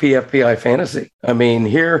 It's PFPI fantasy. I mean,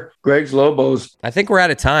 here, Greg's Lobos. I think we're out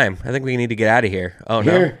of time. I think we need to get out of here. Oh,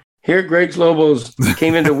 no. Here, Greg's Lobos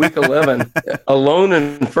came into week 11 alone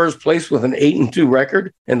in first place with an 8-2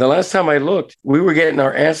 record. And the last time I looked, we were getting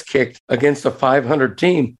our ass kicked against a 500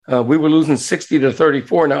 team. We were losing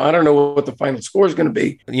 60-34. Now, I don't know what the final score is going to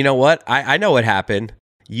be. You know what? I know what happened.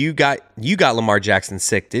 You got Lamar Jackson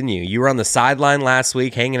sick, didn't you? You were on the sideline last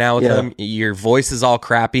week hanging out with him. Your voice is all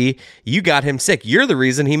crappy. You got him sick. You're the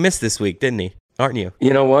reason he missed this week, didn't he? Aren't you?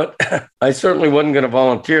 You know what? I certainly wasn't going to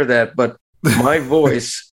volunteer that, but my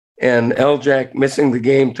voice and L-Jack missing the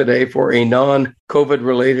game today for a non-COVID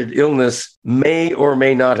related illness may or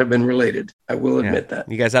may not have been related. I will admit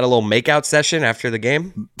that. You guys had a little makeout session after the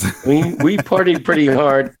game? We partied pretty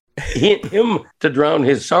hard. Him to drown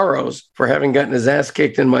his sorrows for having gotten his ass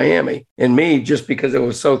kicked in Miami, and me just because I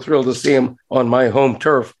was so thrilled to see him on my home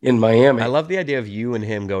turf in Miami. I love the idea of you and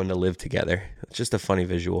him going to live together. It's just a funny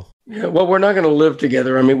visual. Yeah, well, we're not going to live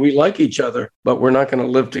together. I mean, we like each other, but we're not going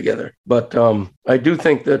to live together. But I do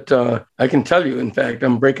think that I can tell you, in fact,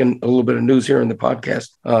 I'm breaking a little bit of news here in the podcast.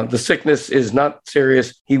 The sickness is not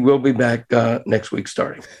serious. He will be back next week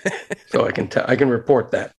starting. So I can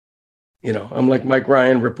report that. You know, I'm like Mike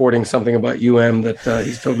Ryan reporting something about that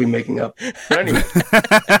he's totally making up. But anyway,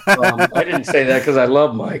 I didn't say that because I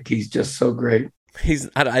love Mike. He's just so great.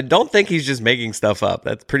 I don't think he's just making stuff up.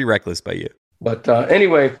 That's pretty reckless by you. But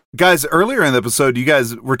anyway. Guys, earlier in the episode, you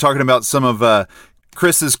guys were talking about some of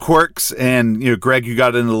Chris's quirks, and Greg, you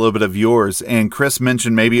got into a little bit of yours, and Chris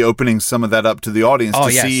mentioned maybe opening some of that up to the audience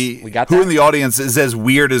to see who in the audience is as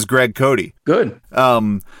weird as Greg Cote. Good.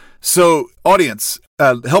 So, audience,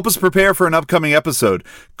 help us prepare for an upcoming episode.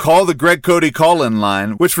 Call the Greg Cote call-in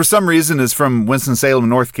line, which for some reason is from Winston-Salem,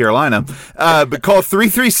 North Carolina. But call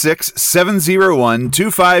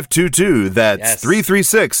 336-701-2522. That's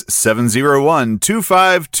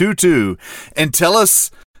 336-701-2522. And tell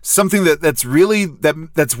us something that's really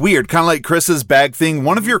that's weird, kind of like Chris's bag thing,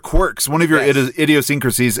 one of your quirks, one of your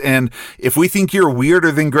idiosyncrasies. And if we think you're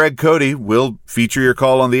weirder than Greg Cote, we'll feature your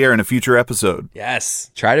call on the air in a future episode. Yes,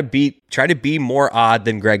 try to be more odd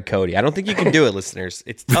than Greg Cote. I don't think you can do it, listeners.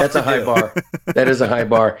 It's tough. That's a high bar. That is a high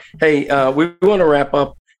bar. Hey, we want to wrap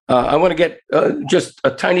up. I want to get just a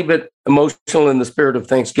tiny bit emotional in the spirit of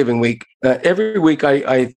Thanksgiving week. Every week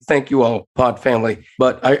I thank you all, Pod family,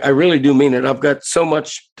 but I really do mean it. I've got so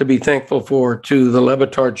much to be thankful for, to the Le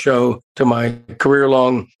Batard Show, to my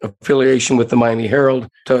career-long affiliation with the Miami Herald,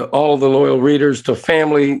 to all the loyal readers, to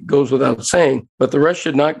family, goes without saying. But the rest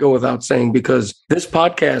should not go without saying, because this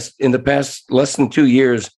podcast in the past less than 2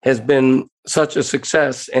 years has been such a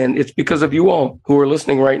success, and it's because of you all who are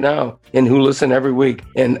listening right now and who listen every week.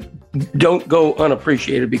 And don't go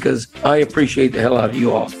unappreciated, because I appreciate the hell out of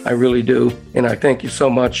you all. I really do. And I thank you so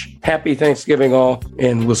much. Happy Thanksgiving all,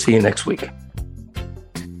 and we'll see you next week.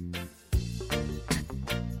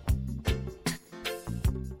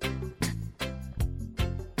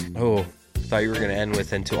 Oh, I thought you were going to end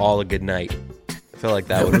with "and to all a good night." I feel like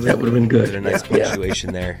that would have been good. A nice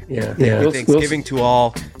punctuation there. Yeah. Thanksgiving to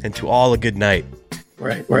all, and to all a good night.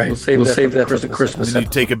 Right. We'll save that for the Christmas. And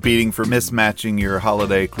you take a beating for mismatching your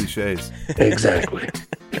holiday cliches. Exactly.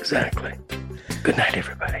 Good night,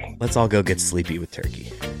 everybody. Let's all go get sleepy with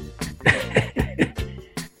turkey.